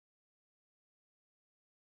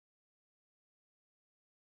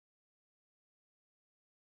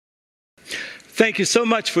Thank you so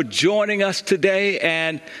much for joining us today.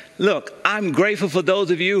 And look, I'm grateful for those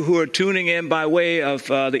of you who are tuning in by way of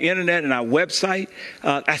the internet and our website.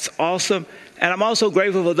 That's awesome. And I'm also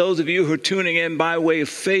grateful for those of you who are tuning in by way of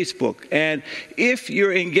Facebook. And if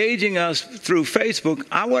you're engaging us through Facebook,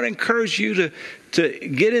 I want to encourage you to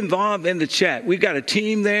get involved in the chat. We've got a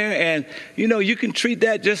team there, and, you can treat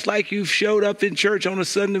that just like you showed up in church on a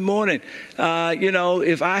Sunday morning.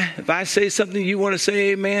 If I say something you want to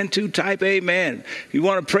say amen to, type amen. If you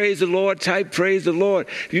want to praise the Lord, type praise the Lord.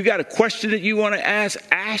 If you got a question that you want to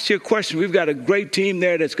ask your question. We've got a great team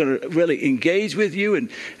there that's going to really engage with you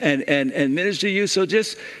and minister to you. So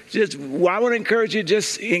just I want to encourage you,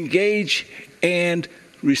 just engage and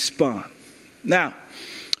respond. Now,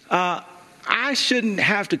 I shouldn't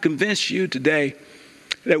have to convince you today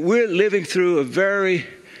that we're living through a very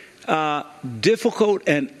difficult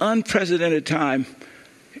and unprecedented time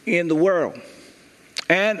in the world.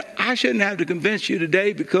 And I shouldn't have to convince you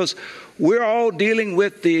today because we're all dealing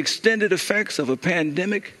with the extended effects of a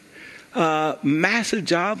pandemic, massive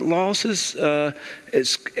job losses,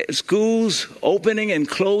 schools opening and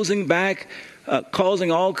closing back,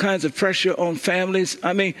 causing all kinds of pressure on families.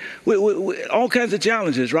 I mean, we all kinds of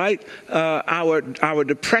challenges, right? Our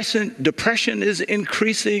depression is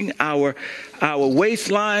increasing. Our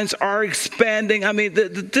waistlines are expanding. I mean,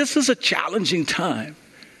 this is a challenging time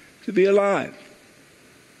to be alive.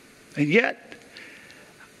 And yet,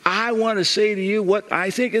 I want to say to you what I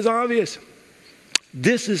think is obvious.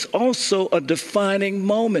 This is also a defining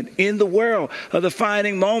moment in the world, a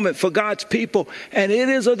defining moment for God's people, and it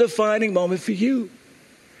is a defining moment for you.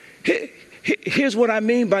 Here's what I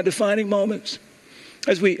mean by defining moments.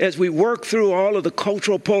 As we work through all of the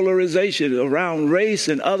cultural polarization around race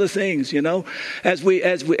and other things, as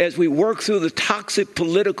we work through the toxic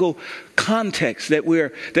political context that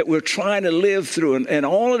we're trying to live through and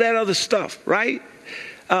all of that other stuff, right?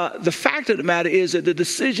 The fact of the matter is that the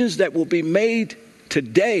decisions that will be made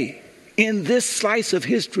today, in this slice of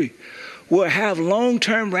history, will have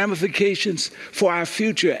long-term ramifications for our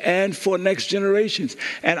future and for next generations.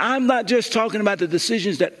 And I'm not just talking about the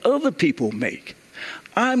decisions that other people make.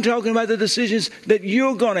 I'm talking about the decisions that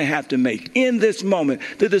you're going to have to make in this moment,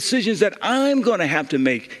 the decisions that I'm going to have to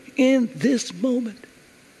make in this moment.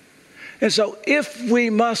 And so if we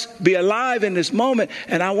must be alive in this moment,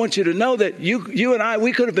 and I want you to know that you and I,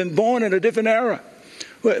 we could have been born in a different era.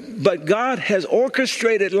 But God has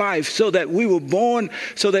orchestrated life so that we were born,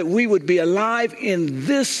 so that we would be alive in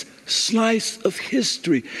this slice of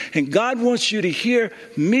history. And God wants you to hear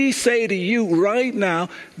me say to you right now,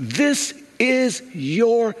 this is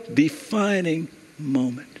your defining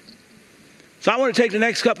moment. So I want to take the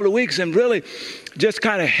next couple of weeks and really just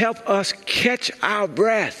kind of help us catch our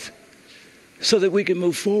breath so that we can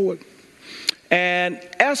move forward. And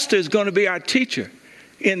Esther is going to be our teacher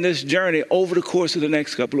in this journey over the course of the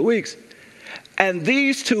next couple of weeks. And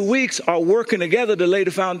these 2 weeks are working together to lay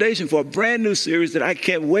the foundation for a brand new series that I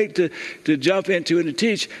can't wait to jump into and to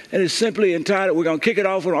teach. And it's simply entitled, we're going to kick it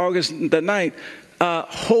off on August the 9th,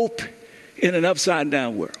 Hope in an Upside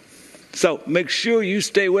Down World. So make sure you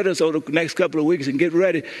stay with us over the next couple of weeks and get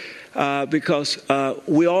ready because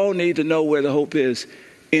we all need to know where the hope is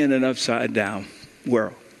in an upside down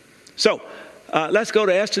world. So let's go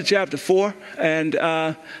to Esther chapter 4, and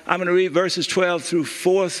I'm going to read verses 12 through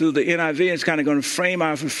 4 through the NIV. It's kind of going to frame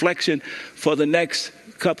our reflection for the next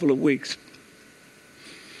couple of weeks.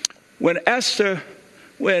 When Esther's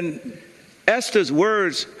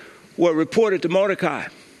words were reported to Mordecai,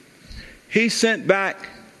 he sent back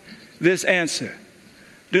this answer.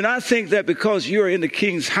 Do not think that because you are in the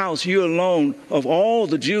king's house, you alone of all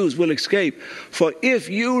the Jews will escape. For if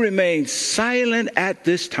you remain silent at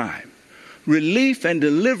this time, relief and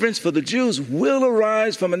deliverance for the Jews will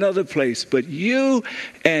arise from another place, but you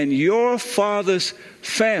and your father's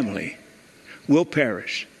family will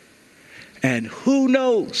perish. And who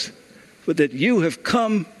knows but that you have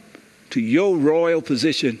come to your royal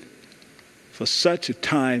position for such a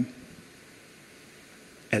time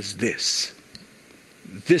as this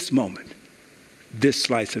moment, this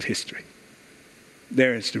slice of history.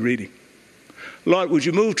 There is the reading. Lord, would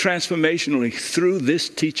you move transformationally through this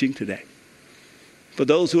teaching today? For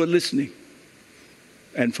those who are listening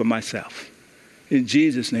and for myself. In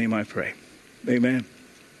Jesus' name I pray. Amen.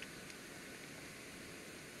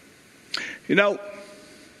 The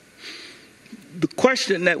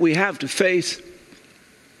question that we have to face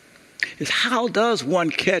is, how does one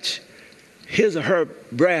catch his or her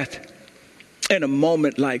breath in a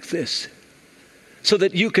moment like this, so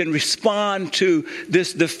that you can respond to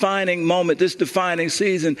this defining moment, this defining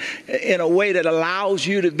season, in a way that allows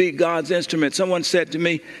you to be God's instrument? Someone said to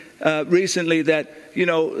me, recently that,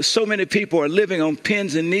 so many people are living on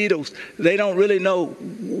pins and needles. They don't really know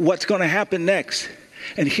what's going to happen next.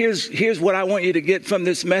 And here's what I want you to get from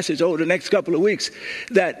this message over the next couple of weeks,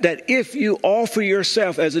 that if you offer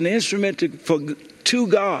yourself as an instrument to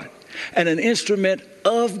God and an instrument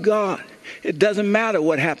of God, it doesn't matter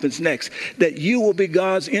what happens next, that you will be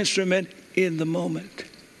God's instrument in the moment.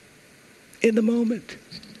 In the moment.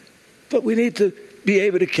 But we need to be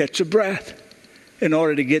able to catch a breath in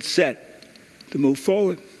order to get set to move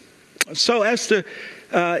forward. So Esther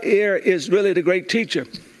here is really the great teacher.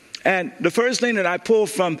 And the first thing that I pull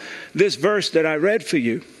from this verse that I read for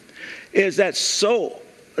you is that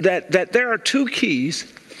there are two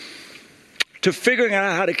keys to figuring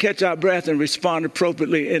out how to catch our breath and respond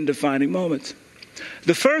appropriately in defining moments.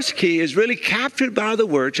 The first key is really captured by the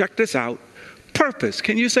word, check this out, purpose.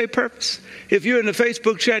 Can you say purpose? If you're in the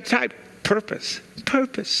Facebook chat, type purpose.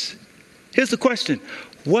 Purpose. Here's the question.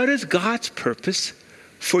 What is God's purpose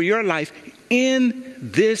for your life in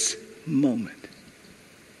this moment?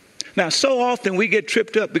 Now, so often we get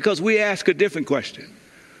tripped up because we ask a different question.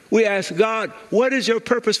 We ask God, what is your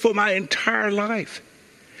purpose for my entire life?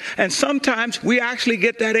 And sometimes we actually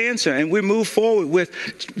get that answer and we move forward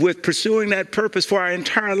with pursuing that purpose for our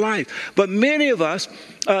entire life. But many of us,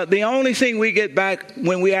 the only thing we get back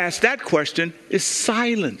when we ask that question is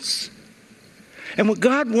silence. And what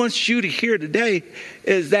God wants you to hear today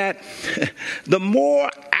is that the more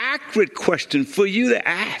accurate question for you to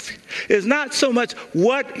ask is not so much,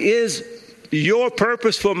 what is your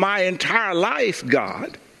purpose for my entire life,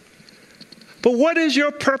 God? But what is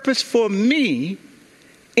your purpose for me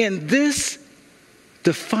in this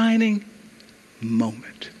defining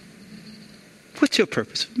moment? What's your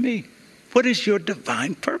purpose for me? What is your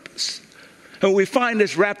divine purpose? And we find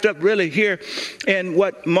this wrapped up really here in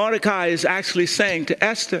what Mordecai is actually saying to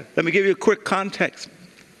Esther. Let me give you a quick context,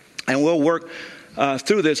 and we'll work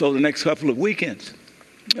through this over the next couple of weekends.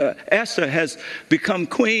 Esther has become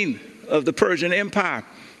queen of the Persian Empire,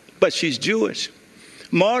 but she's Jewish.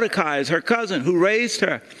 Mordecai is her cousin who raised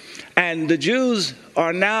her. And the Jews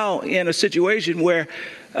are now in a situation where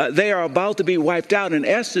they are about to be wiped out. And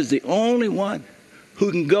Esther is the only one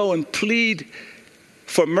who can go and plead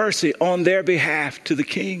for mercy on their behalf to the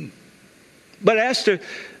king. But Esther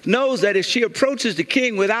knows that if she approaches the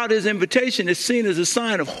king without his invitation, it's seen as a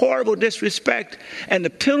sign of horrible disrespect. And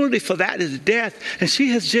the penalty for that is death. And she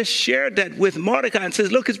has just shared that with Mordecai and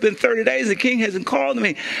says, look, it's been 30 days. The king hasn't called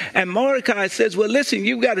me. And Mordecai says, well, listen,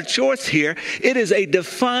 you've got a choice here. It is a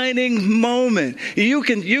defining moment. You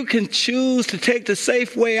can choose to take the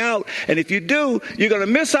safe way out. And if you do, you're going to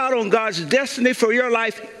miss out on God's destiny for your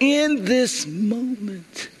life in this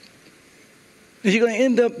moment. And you're going to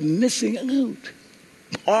end up missing out.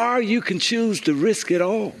 Or you can choose to risk it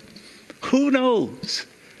all. Who knows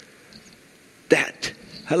that?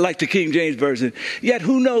 I like the King James Version. Yet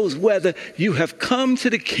who knows whether you have come to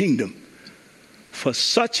the kingdom for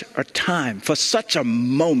such a time, for such a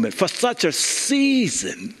moment, for such a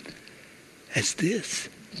season as this.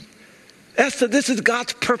 Esther, this is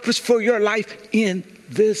God's purpose for your life in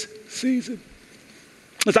this season.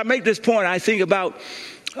 As I make this point, I think about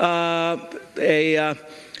a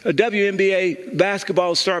WNBA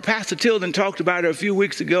basketball star. Pastor Tilden talked about her a few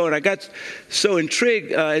weeks ago, and I got so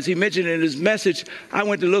intrigued as he mentioned in his message. I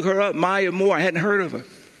went to look her up, Maya Moore. I hadn't heard of her.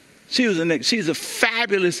 She's a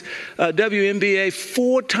fabulous WNBA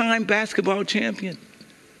four-time basketball champion.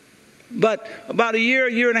 But about a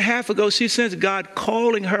year and a half ago, she sensed God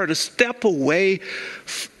calling her to step away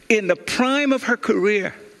in the prime of her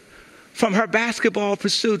career from her basketball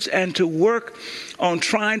pursuits and to work on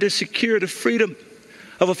trying to secure the freedom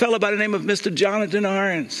of a fellow by the name of Mr. Jonathan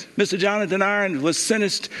Irons. Mr. Jonathan Irons was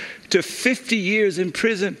sentenced to 50 years in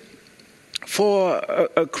prison for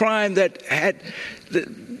a crime that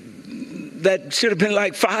should have been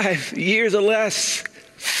like 5 years or less.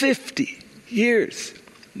 50 years.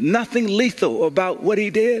 Nothing lethal about what he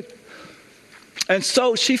did. And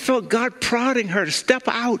so she felt God prodding her to step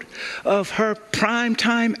out of her prime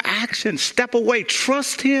time action. Step away.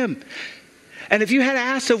 Trust him. And if you had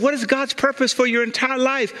asked her, what is God's purpose for your entire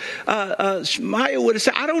life? Maya would have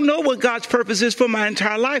said, I don't know what God's purpose is for my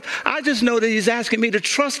entire life. I just know that he's asking me to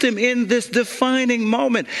trust him in this defining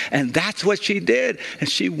moment. And that's what she did. And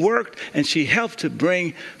she worked and she helped to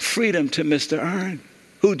bring freedom to Mr. Irons,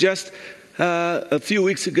 who just a few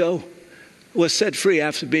weeks ago was set free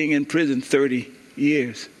after being in prison 30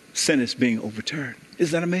 years, sentence being overturned.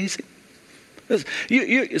 Isn't that amazing?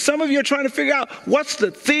 Some of you are trying to figure out what's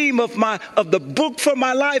the theme of the book for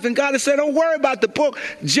my life. And God has said, don't worry about the book.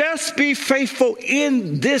 Just be faithful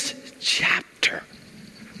in this chapter.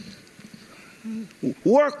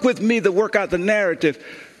 Work with me to work out the narrative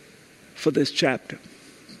for this chapter.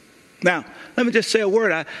 Now, let me just say a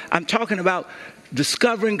word. I'm talking about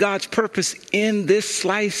discovering God's purpose in this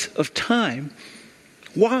slice of time.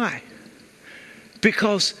 Why?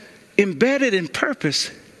 Because embedded in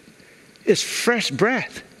purpose is fresh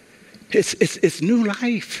breath. It's new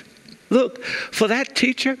life. Look, for that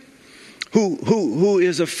teacher who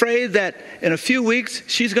is afraid that in a few weeks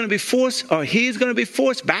she's going to be forced, or he's going to be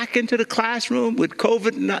forced back into the classroom with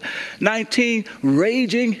COVID-19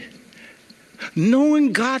 raging,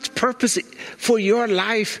 knowing God's purpose for your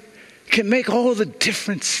life can make all the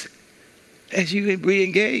difference as you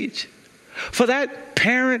re-engage. For that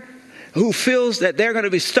parent who feels that they're going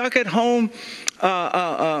to be stuck at home,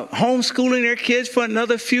 homeschooling their kids for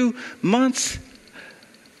another few months,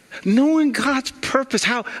 knowing God's purpose,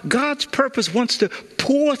 how God's purpose wants to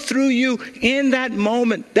pour through you in that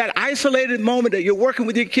moment, that isolated moment that you're working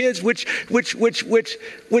with your kids, which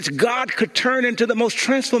God could turn into the most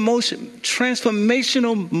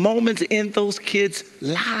transformational moments in those kids'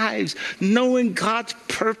 lives. Knowing God's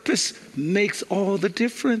purpose makes all the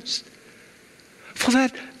difference. For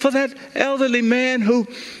that elderly man who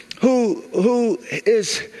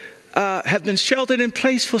is have been sheltered in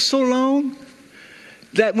place for so long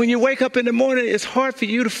that when you wake up in the morning, it's hard for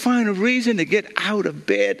you to find a reason to get out of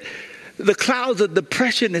bed. The clouds of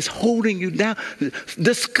depression is holding you down.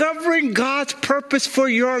 Discovering God's purpose for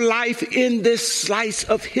your life in this slice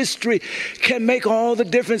of history can make all the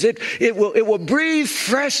difference. It will breathe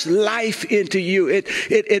fresh life into you.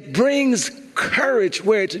 It brings courage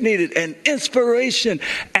where it's needed, and inspiration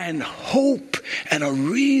and hope and a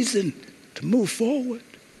reason to move forward.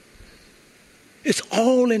 It's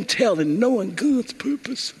all entailed in knowing God's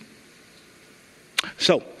purpose.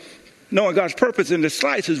 So, knowing God's purpose in this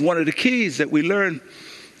slice is one of the keys that we learn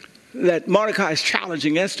that Mordecai is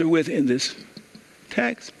challenging Esther with in this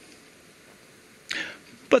text.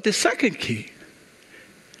 But the second key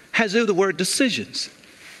has to do with the word decisions.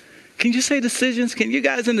 Can you say decisions? Can you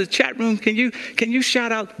guys in the chat room, can you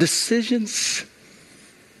shout out decisions?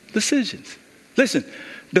 Decisions. Listen,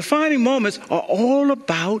 defining moments are all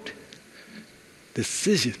about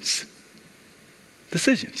decisions.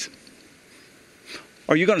 Decisions.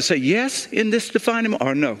 Are you going to say yes in this defining moment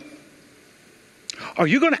or no? Are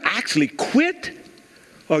you going to actually quit,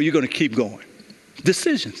 or are you going to keep going?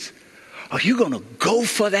 Decisions. Are you going to go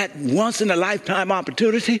for that once in a lifetime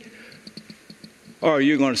opportunity, or are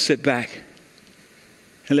you going to sit back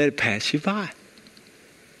and let it pass you by?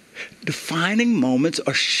 Defining moments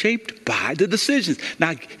are shaped by the decisions.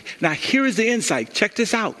 Now here is the insight. Check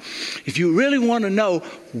this out. If you really want to know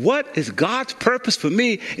what is God's purpose for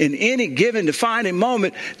me in any given defining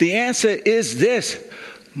moment, the answer is this.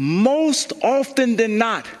 Most often than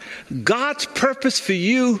not, God's purpose for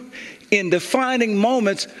you in defining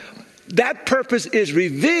moments, that purpose is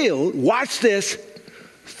revealed, watch this,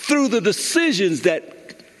 through the decisions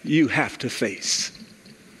that you have to face.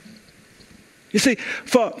 You see,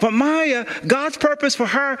 for Maya, God's purpose for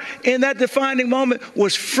her in that defining moment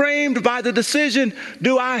was framed by the decision,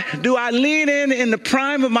 do I lean in the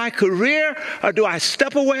prime of my career, or do I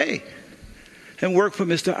step away and work for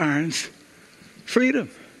Mr. Iron's freedom?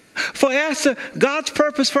 For Esther, God's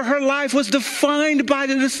purpose for her life was defined by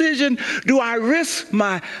the decision, do I risk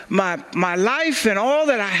my life and all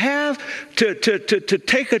that I have to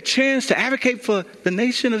take a chance to advocate for the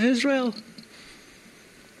nation of Israel?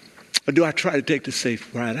 Or do I try to take the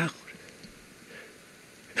safe ride out?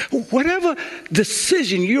 Whatever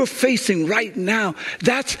decision you're facing right now,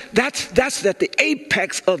 that's at the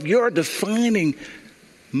apex of your defining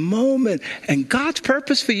moment. And God's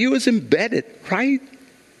purpose for you is embedded right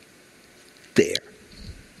there.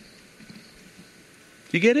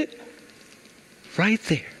 You get it? Right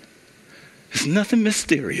there. There's nothing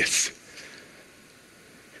mysterious.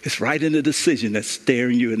 It's right in the decision that's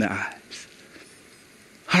staring you in the eyes.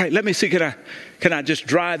 All right, let me see, can I just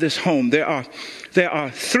drive this home? There are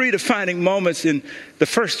three defining moments in the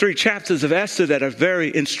first three chapters of Esther that are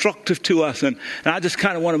very instructive to us, and I just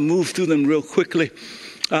kind of want to move through them real quickly,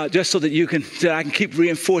 just so that I can keep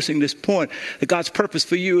reinforcing this point, that God's purpose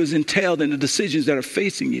for you is entailed in the decisions that are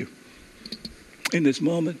facing you in this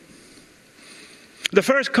moment. The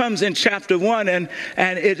first comes in chapter 1, and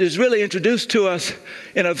it is really introduced to us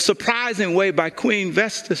in a surprising way by Queen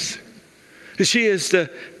Vestas. She is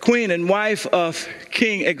the queen and wife of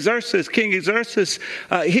King Xerxes. King Xerxes,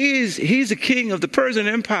 he's the king of the Persian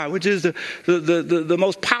Empire, which is the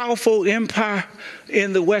most powerful empire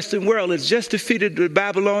in the Western world. It's just defeated the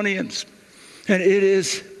Babylonians, and it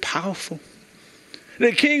is powerful.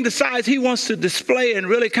 The king decides he wants to display and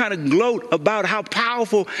really kind of gloat about how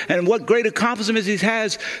powerful and what great accomplishments he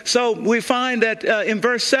has. So we find that in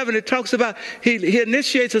verse 7, it talks about he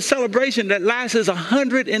initiates a celebration that lasts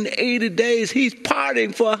 180 days. He's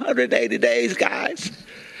partying for 180 days, guys.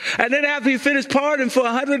 And then after he finished partying for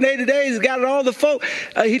 180 days, gathered all the folk,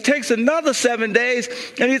 he takes another 7 days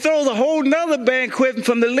and he throws a whole nother banquet,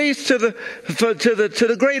 from the least to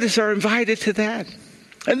the greatest are invited to that.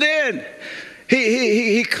 And then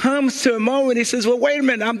he comes to a moment, he says, well, wait a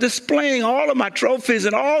minute, I'm displaying all of my trophies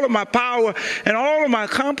and all of my power and all of my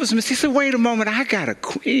accomplishments. He said, wait a moment, I got a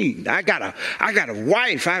queen. I got a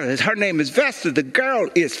wife. Her name is Vesta. The girl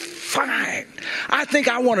is fine. I think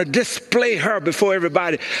I want to display her before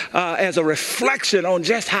everybody as a reflection on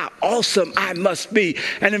just how awesome I must be.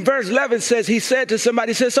 And in verse 11 it says, he said to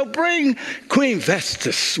somebody, he said, so bring Queen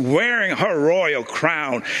Vestas wearing her royal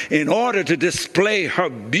crown in order to display her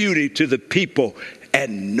beauty to the people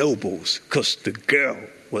and nobles, because the girl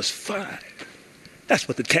was fine. That's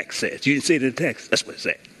what the text says. You didn't see it in the text. That's what it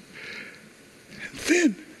said. And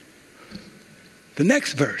then the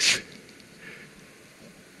next verse,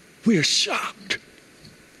 we are shocked.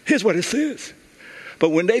 Here's what it says. But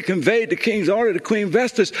when they conveyed the king's order to Queen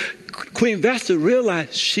Vesta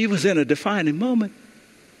realized she was in a defining moment.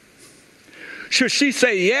 Should she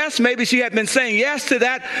say yes? Maybe she had been saying yes to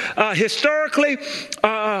that historically.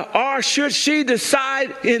 Or should she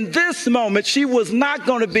decide in this moment she was not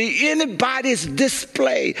going to be anybody's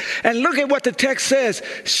display? And look at what the text says.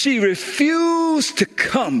 She refused to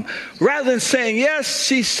come. Rather than saying yes,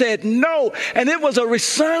 she said no. And it was a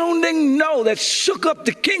resounding no that shook up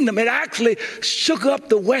the kingdom. It actually shook up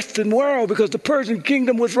the Western world, because the Persian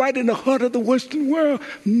kingdom was right in the heart of the Western world.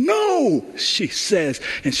 No, she says.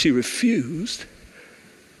 And she refused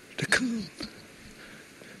to come.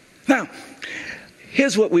 Now,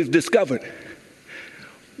 here's what we've discovered.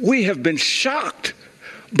 We have been shocked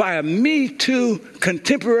by a Me Too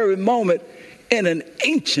contemporary moment in an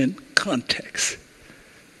ancient context.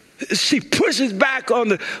 She pushes back on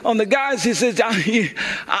the guys. She says,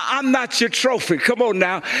 I'm not your trophy. Come on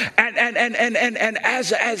now. And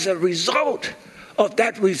as a result of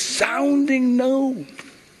that resounding no,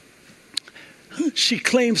 she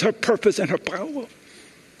claims her purpose and her power.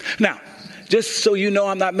 Now, just so you know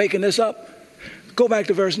I'm not making this up, go back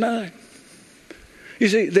to verse 9. You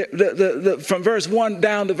see, from verse 1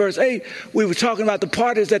 down to verse 8, we were talking about the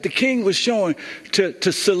parties that the king was showing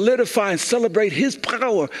to solidify and celebrate his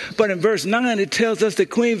power. But in verse 9, it tells us that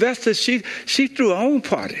Queen Vesta, she threw her own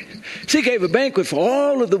party. She gave a banquet for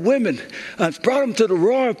all of the women, brought them to the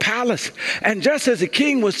royal palace. And just as the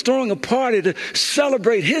king was throwing a party to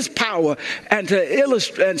celebrate his power and to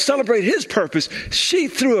illustrate and celebrate his purpose, she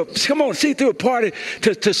threw a party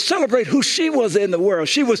to celebrate who she was in the world.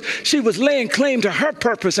 She was laying claim to her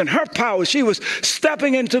purpose and her power. She was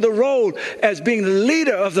stepping into the role as being the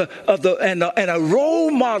leader and a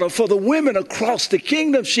role model for the women across the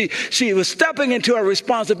kingdom. She was stepping into her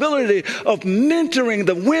responsibility of mentoring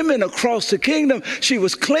the women across the kingdom. She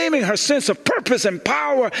was claiming her sense of purpose and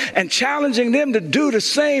power and challenging them to do the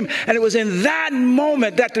same. And it was in that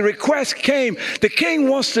moment that the request came. The king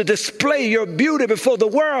wants to display your beauty before the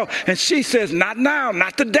world. And she says, not now,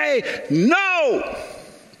 not today. No!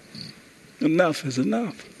 Enough is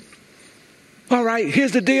enough. All right,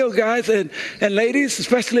 here's the deal, guys, and ladies,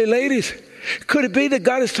 especially ladies. Could it be that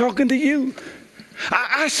God is talking to you?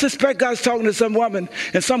 I suspect God's talking to some woman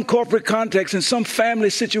in some corporate context, in some family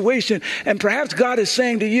situation, and perhaps God is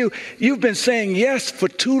saying to you, you've been saying yes for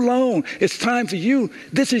too long. It's time for you.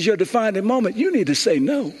 This is your defining moment. You need to say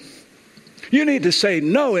no. You need to say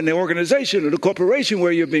no in the organization or the corporation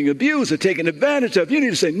where you're being abused or taken advantage of. You need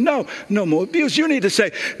to say no more abuse. You need to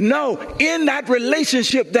say no in that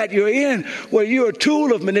relationship that you're in where you're a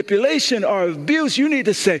tool of manipulation or abuse. You need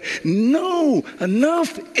to say no,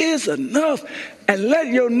 enough is enough. And let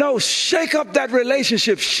your no shake up that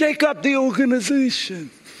relationship, shake up the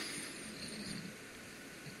organization.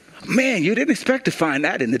 Man, you didn't expect to find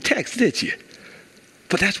that in the text, did you?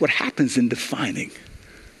 But that's what happens in defining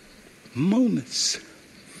moments.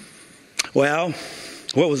 Well,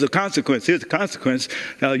 what was the consequence? Here's the consequence.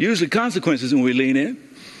 Now, usually consequences when we lean in.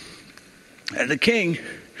 And the king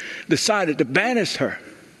decided to banish her,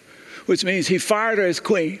 which means he fired her as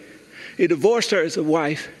queen. He divorced her as a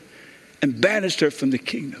wife and banished her from the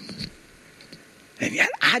kingdom. And yet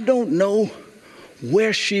I don't know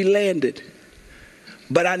where she landed,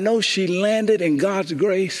 but I know she landed in God's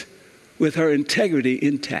grace with her integrity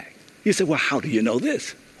intact. You say, well, how do you know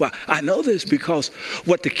this? Well, I know this because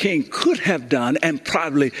what the king could have done and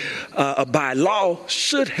probably by law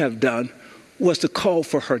should have done was to call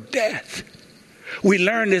for her death. We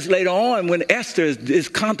learn this later on when Esther is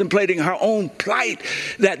contemplating her own plight,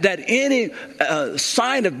 that any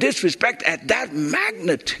sign of disrespect at that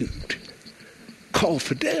magnitude called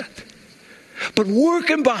for death. But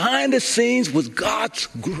working behind the scenes was God's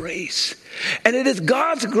grace. And it is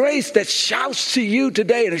God's grace that shouts to you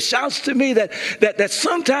today, and it shouts to me that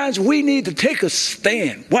sometimes we need to take a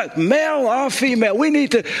stand. What, male or female, we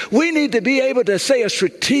need to be able to say a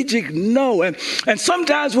strategic no. And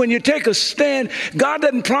sometimes when you take a stand, God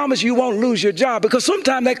doesn't promise you won't lose your job, because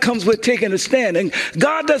sometimes that comes with taking a stand. And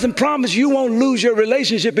God doesn't promise you won't lose your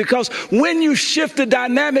relationship, because when you shift the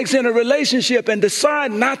dynamics in a relationship and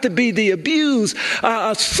decide not to be the abused,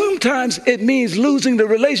 sometimes it means losing the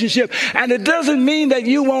relationship. And it doesn't mean that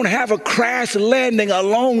you won't have a crash landing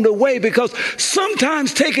along the way, because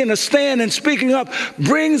sometimes taking a stand and speaking up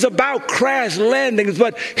brings about crash landings.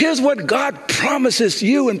 But here's what God promises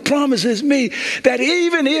you and promises me, that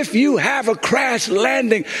even if you have a crash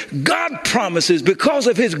landing, God promises, because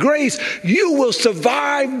of his grace, you will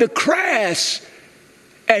survive the crash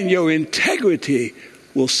and your integrity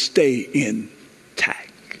will stay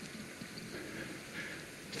intact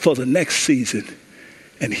for the next season,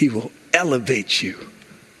 and he will elevate you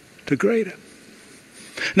to greater.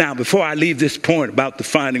 Now, before I leave this point about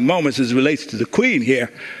defining moments as it relates to the queen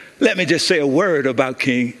here, let me just say a word about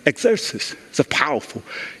King Xerxes. It's a powerful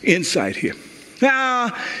insight here.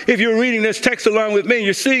 Now, if you're reading this text along with me and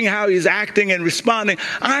you're seeing how he's acting and responding,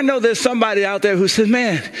 I know there's somebody out there who says,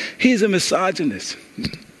 man, he's a misogynist.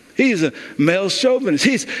 He's a male chauvinist.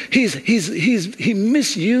 He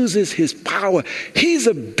misuses his power. He's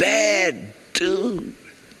a bad dude.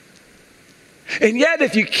 And yet,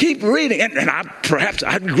 if you keep reading, and perhaps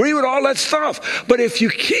I agree with all that stuff, but if you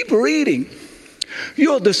keep reading,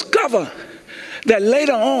 you'll discover that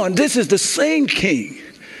later on, this is the same king.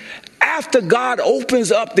 After God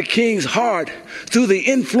opens up the king's heart through the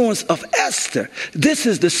influence of Esther, this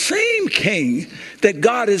is the same king that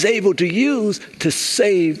God is able to use to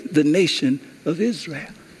save the nation of Israel.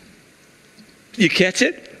 You catch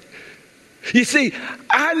it? You see,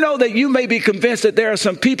 I know that you may be convinced that there are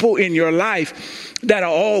some people in your life that are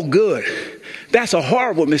all good. That's a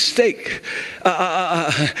horrible mistake.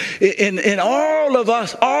 In all of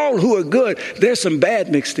us, all who are good, there's some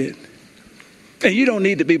bad mixed in. And you don't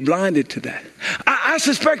need to be blinded to that. I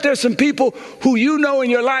suspect there's some people who you know in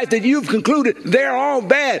your life that you've concluded they're all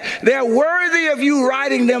bad. They're worthy of you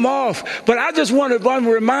writing them off. But I just want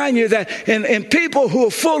to remind you that in people who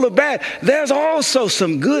are full of bad, there's also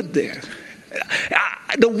some good there.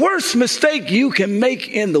 The worst mistake you can make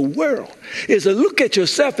in the world is to look at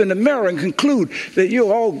yourself in the mirror and conclude that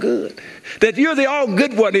you're all good, that you're the all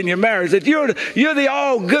good one in your marriage, that you're the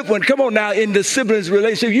all good one. Come on now, in the siblings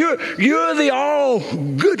relationship, you're the all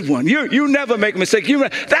good one. You never make a mistake.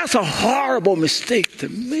 That's a horrible mistake to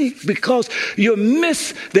make, because you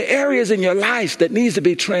miss the areas in your life that needs to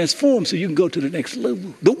be transformed so you can go to the next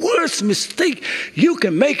level. The worst mistake you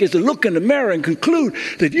can make is to look in the mirror and conclude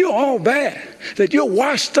that you're all bad, that you're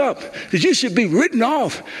washed up, that you should be written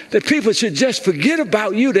off, that people should just forget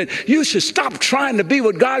about you, that you should stop trying to be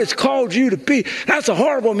what God has called you to be. That's a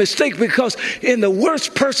horrible mistake, because in the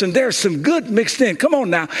worst person, there's some good mixed in. Come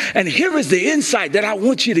on now. And here is the insight that I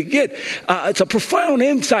want you to get. It's a profound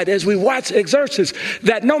insight as we watch Xerxes,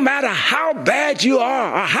 that no matter how bad you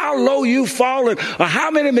are, or how low you've fallen, or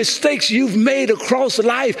how many mistakes you've made across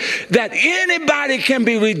life, that anybody can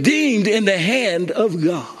be redeemed in the hand of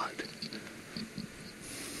God.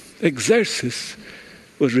 Xerxes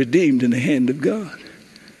was redeemed in the hand of God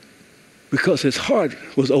because his heart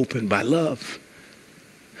was opened by love.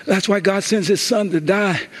 That's why God sends his son to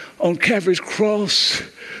die on Calvary's cross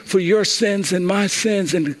for your sins and my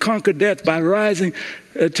sins, and to conquer death by rising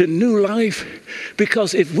to new life.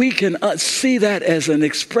 Because if we can see that as an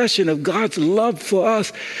expression of God's love for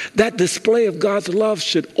us, that display of God's love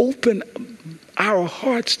should open our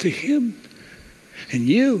hearts to him. And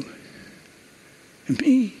you and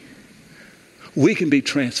me, we can be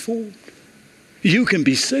transformed. You can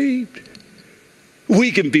be saved.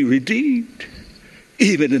 We can be redeemed,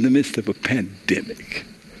 even in the midst of a pandemic.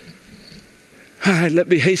 All right, let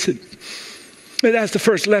me hasten. And that's the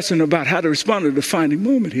first lesson about how to respond to the defining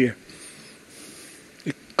moment here.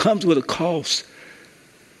 It comes with a cost,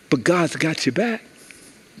 but God's got you back.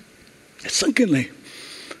 Secondly,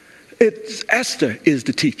 Esther is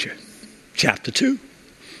the teacher. Chapter 2.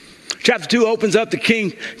 Chapter 2 opens up, the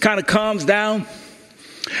king kind of calms down,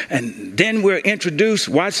 and then we're introduced,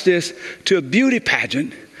 watch this, to a beauty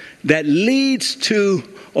pageant that leads to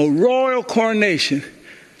a royal coronation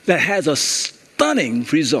that has a stunning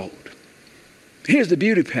result. Here's the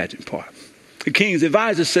beauty pageant part. The king's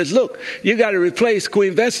advisor says, look, you got to replace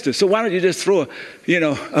Queen Vesta. So why don't you just throw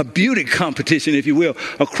a beauty competition, if you will,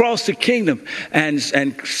 across the kingdom and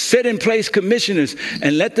set in place commissioners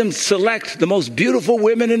and let them select the most beautiful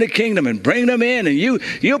women in the kingdom and bring them in. And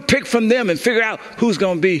you'll pick from them and figure out who's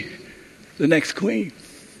going to be the next queen.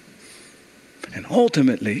 And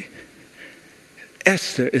ultimately,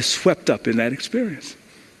 Esther is swept up in that experience.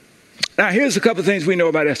 Now, here's a couple of things we know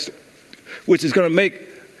about Esther, which is going to make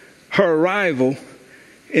her arrival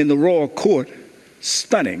in the royal court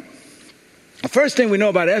stunning. The first thing we know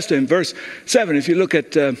about Esther in verse 7, if you look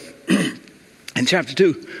at in chapter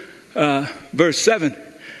 2, verse 7,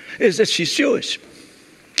 is that she's Jewish.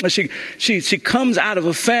 She comes out of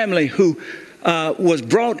a family who was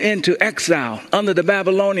brought into exile under the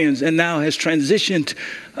Babylonians and now has transitioned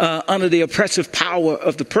under the oppressive power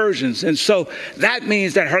of the Persians. And so that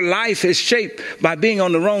means that her life is shaped by being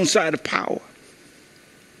on the wrong side of power.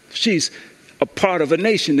 She's a part of a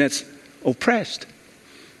nation that's oppressed.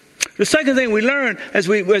 The second thing we learn as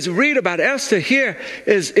we read about Esther here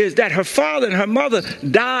is that her father and her mother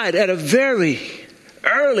died at a very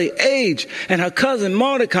early age, and her cousin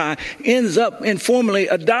Mordecai ends up informally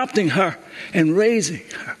adopting her and raising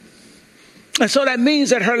her. And so that means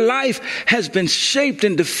that her life has been shaped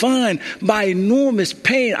and defined by enormous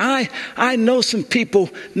pain. I know some people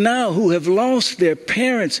now who have lost their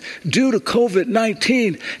parents due to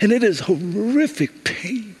COVID-19, and it is horrific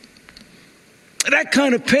pain. That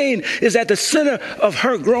kind of pain is at the center of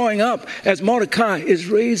her growing up as Mordecai is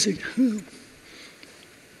raising her.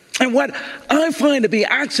 And what I find to be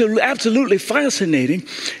absolutely fascinating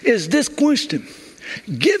is this question.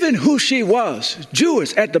 Given who she was,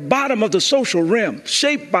 Jewish, at the bottom of the social rim,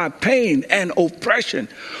 shaped by pain and oppression,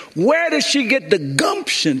 where did she get the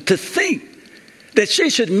gumption to think that she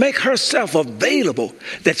should make herself available,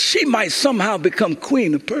 that she might somehow become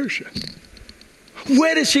queen of Persia?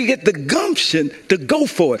 Where did she get the gumption to go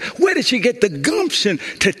for it? Where did she get the gumption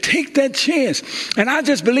to take that chance? And I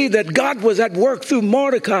just believe that God was at work through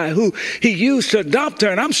Mordecai, who he used to adopt her.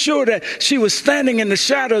 And I'm sure that she was standing in the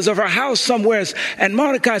shadows of her house somewhere, and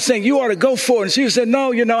Mordecai saying, you ought to go for it. And she said,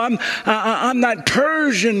 no, I'm not.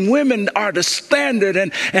 Persian women are the standard,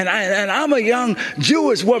 and I'm a young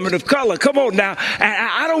Jewish woman of color. Come on now. And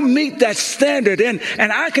I don't meet that standard. And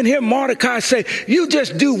I can hear Mordecai say, you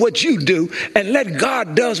just do what you do and let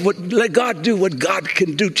God do what God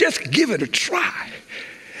can do. Just give it a try.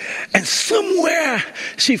 And somewhere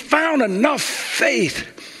she found enough faith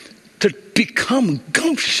to become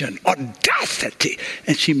gumption, audacity,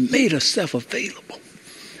 and she made herself available.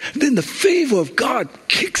 Then the favor of God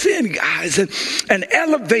kicks in, guys, and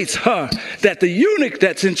elevates her, that the eunuch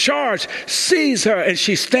that's in charge sees her and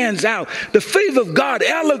she stands out. The favor of God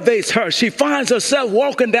elevates her. She finds herself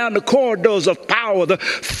walking down the corridors of power. The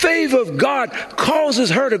favor of God causes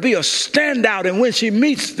her to be a standout. And when she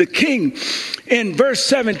meets the king in verse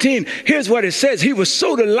 17, here's what it says. He was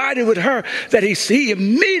so delighted with her that he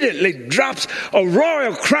immediately drops a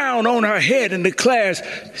royal crown on her head and declares,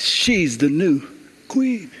 she's the new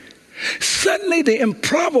queen. Suddenly the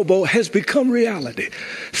improbable has become reality.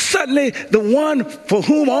 Suddenly the one for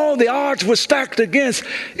whom all the odds were stacked against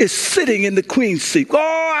is sitting in the queen's seat.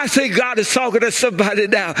 Oh, I say God is talking to somebody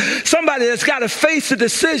now. Somebody that's got to face the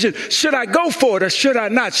decision. Should I go for it or should I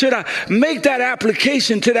not? Should I make that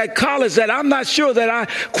application to that college that I'm not sure that I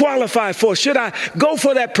qualify for? Should I go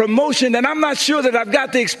for that promotion that I'm not sure that I've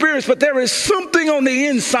got the experience, but there is something on the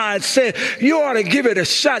inside said you ought to give it a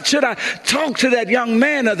shot? Should I talk to that young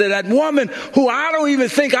man or that woman who I don't even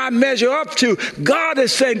think I measure up to? God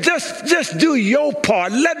is saying, just do your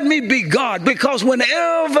part. Let me be God, because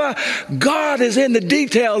whenever God is in the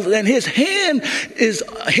details and his hand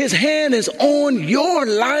is on your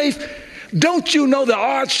life, don't you know the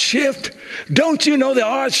odds shift? Don't you know the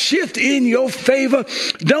odds shift in your favor?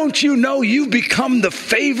 Don't you know you become the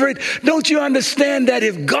favorite? Don't you understand that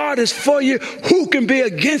if God is for you, who can be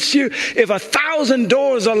against you? If 1,000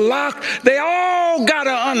 doors are locked, they all got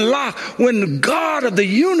to unlock when the God of the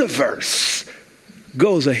universe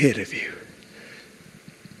goes ahead of you.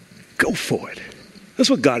 Go for it. That's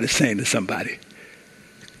what God is saying to somebody.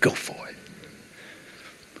 Go for it.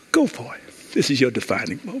 Go for it. This is your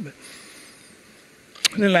defining moment.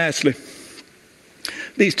 And then lastly,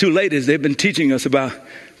 these two ladies, they've been teaching us about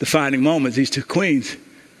defining moments, these two queens.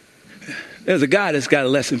 There's a guy that's got a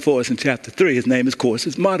lesson for us in chapter 3. His name, of course,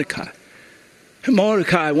 is Mordecai. And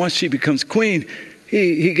Mordecai, once she becomes queen,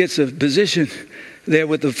 he gets a position there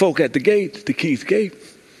with the folk at the gate, the king's gate.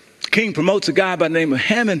 The king promotes a guy by the name of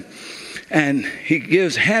Hurmon, and he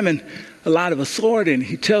gives Hurmon a lot of authority, and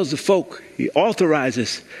he tells the folk, he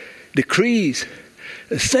authorizes decrees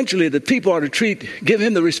essentially the people are to give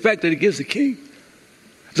him the respect that he gives the king.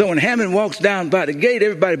 So when Haman walks down by the gate,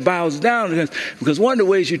 everybody bows down because one of the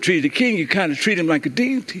ways you treat the king, you kind of treat him like a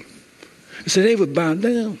deity. So they would bow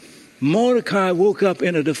down. Mordecai woke up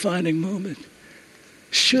in a defining moment.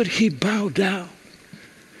 Should he bow down?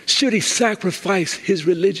 Should he sacrifice his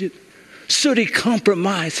religion? Should he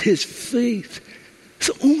compromise his faith?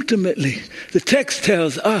 So ultimately, the text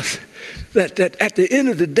tells us that at the end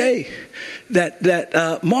of the day,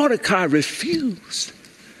 that Mordecai refused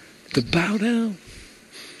to bow down.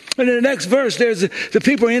 And in the next verse, there's the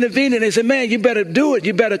people are intervening. They say, man, you better do it.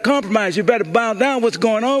 You better compromise. You better bow down. What's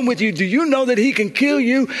going on with you? Do you know that he can kill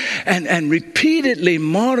you? And repeatedly,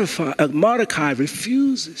 Mordecai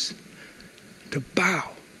refuses to bow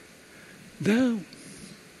down.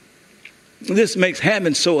 This makes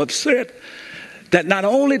Haman so upset that not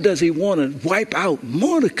only does he want to wipe out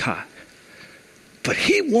Mordecai, but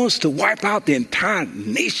he wants to wipe out the entire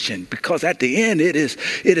nation, because at the end it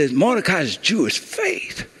is Mordecai's Jewish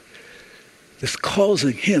faith that's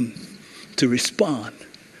causing him to respond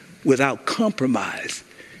without compromise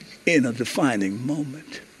in a defining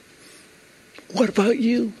moment. What about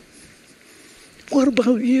you? What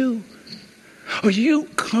about you? Are you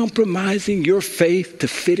compromising your faith to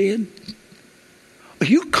fit in? Are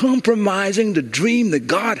you compromising the dream that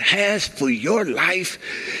God has for your life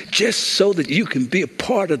just so that you can be a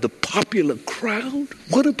part of the popular crowd?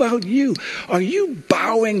 What about you? Are you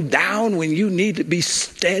bowing down when you need to be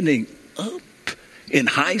standing up? In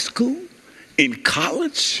high school, in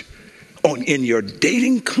college, or in your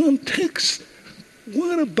dating context?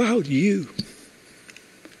 What about you?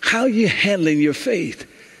 How are you handling your faith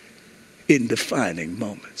in defining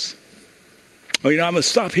moments? Well, I'm going to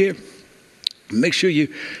stop here. Make sure you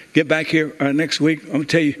get back here next week. I'm going to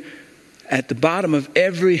tell you, at the bottom of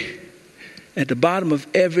every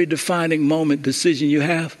defining moment decision you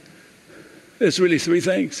have, there's really three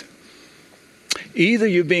things. Either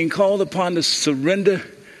you're being called upon to surrender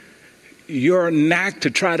your knack to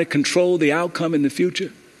try to control the outcome in the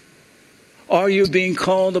future, or you're being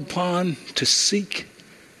called upon to seek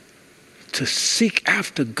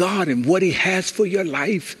after God and what he has for your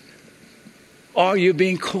life, or you're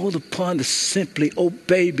being called upon to simply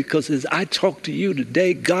obey, because as I talk to you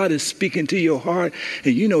today, God is speaking to your heart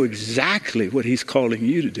and you know exactly what he's calling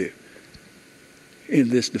you to do in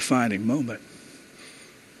this defining moment.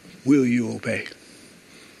 Will you obey?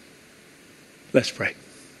 Let's pray.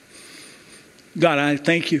 God, I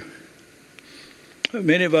thank you.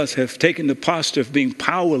 Many of us have taken the posture of being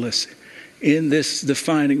powerless in this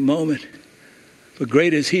defining moment. But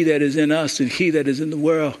great is he that is in us and he that is in the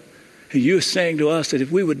world. And you're saying to us that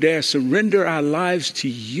if we would dare surrender our lives to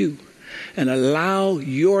you and allow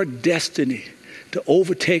your destiny to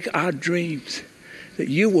overtake our dreams, that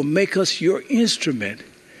you will make us your instrument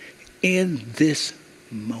in this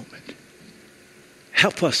moment.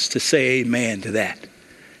 Help us to say amen to that.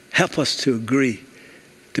 Help us to agree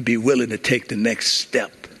to be willing to take the next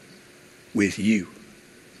step with you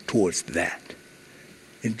towards that.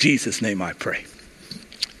 In Jesus' name I pray.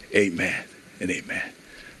 Amen and amen.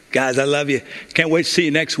 Guys, I love you. Can't wait to see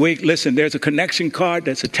you next week. Listen, there's a connection card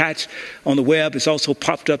that's attached on the web. It's also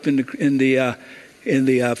popped up in the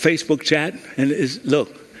Facebook chat. And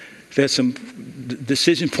look, there's some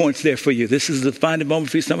decision points there for you. This is the defining moment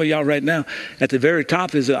for some of y'all right now. At the very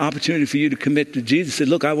top is an opportunity for you to commit to Jesus. Say,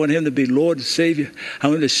 look, I want him to be Lord and Savior. I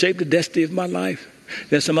want him to shape the destiny of my life.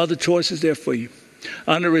 There's some other choices there for you.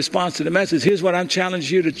 Under response to the message, here's what I'm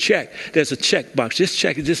challenging you to check. There's a check box. Just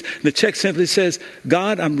check it. The check simply says,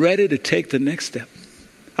 God, I'm ready to take the next step.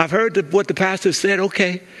 I've heard what the pastor said.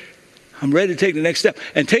 Okay, I'm ready to take the next step.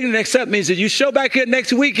 And taking the next step means that you show back here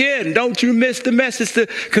next weekend. Don't you miss the message, the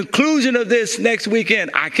conclusion of this next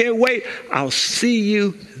weekend. I can't wait. I'll see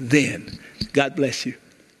you then. God bless you.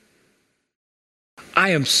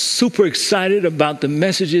 I am super excited about the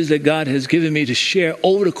messages that God has given me to share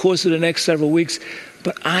over the course of the next several weeks,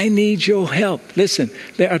 but I need your help. Listen,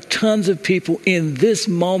 there are tons of people in this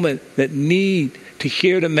moment that need to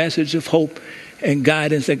hear the message of hope and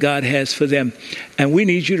guidance that God has for them. And we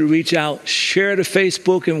need you to reach out, share the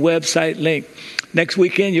Facebook and website link. Next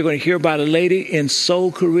weekend, you're going to hear about a lady in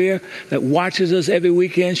Seoul, Korea that watches us every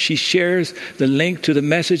weekend. She shares the link to the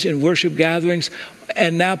message and worship gatherings.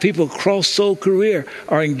 And now people across Seoul, Korea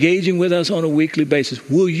are engaging with us on a weekly basis.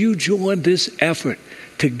 Will you join this effort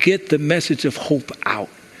to get the message of hope out?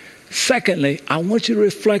 Secondly, I want you to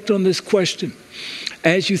reflect on this question.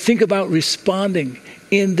 As you think about responding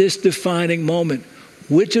in this defining moment,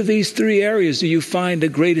 which of these three areas do you find the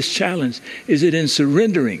greatest challenge? Is it in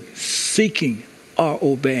surrendering, seeking, or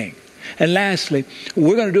obeying? And lastly,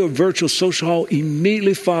 we're going to do a virtual social hall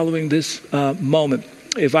immediately following this moment.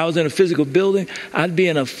 If I was in a physical building, I'd be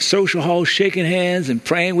in a social hall shaking hands and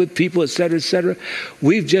praying with people, et cetera, et cetera.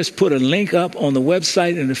 We've just put a link up on the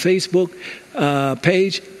website and the Facebook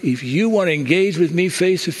page. If you want to engage with me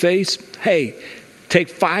face to face, hey, take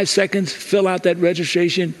 5 seconds, fill out that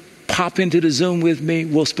registration, pop into the Zoom with me.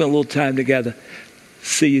 We'll spend a little time together.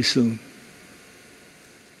 See you soon.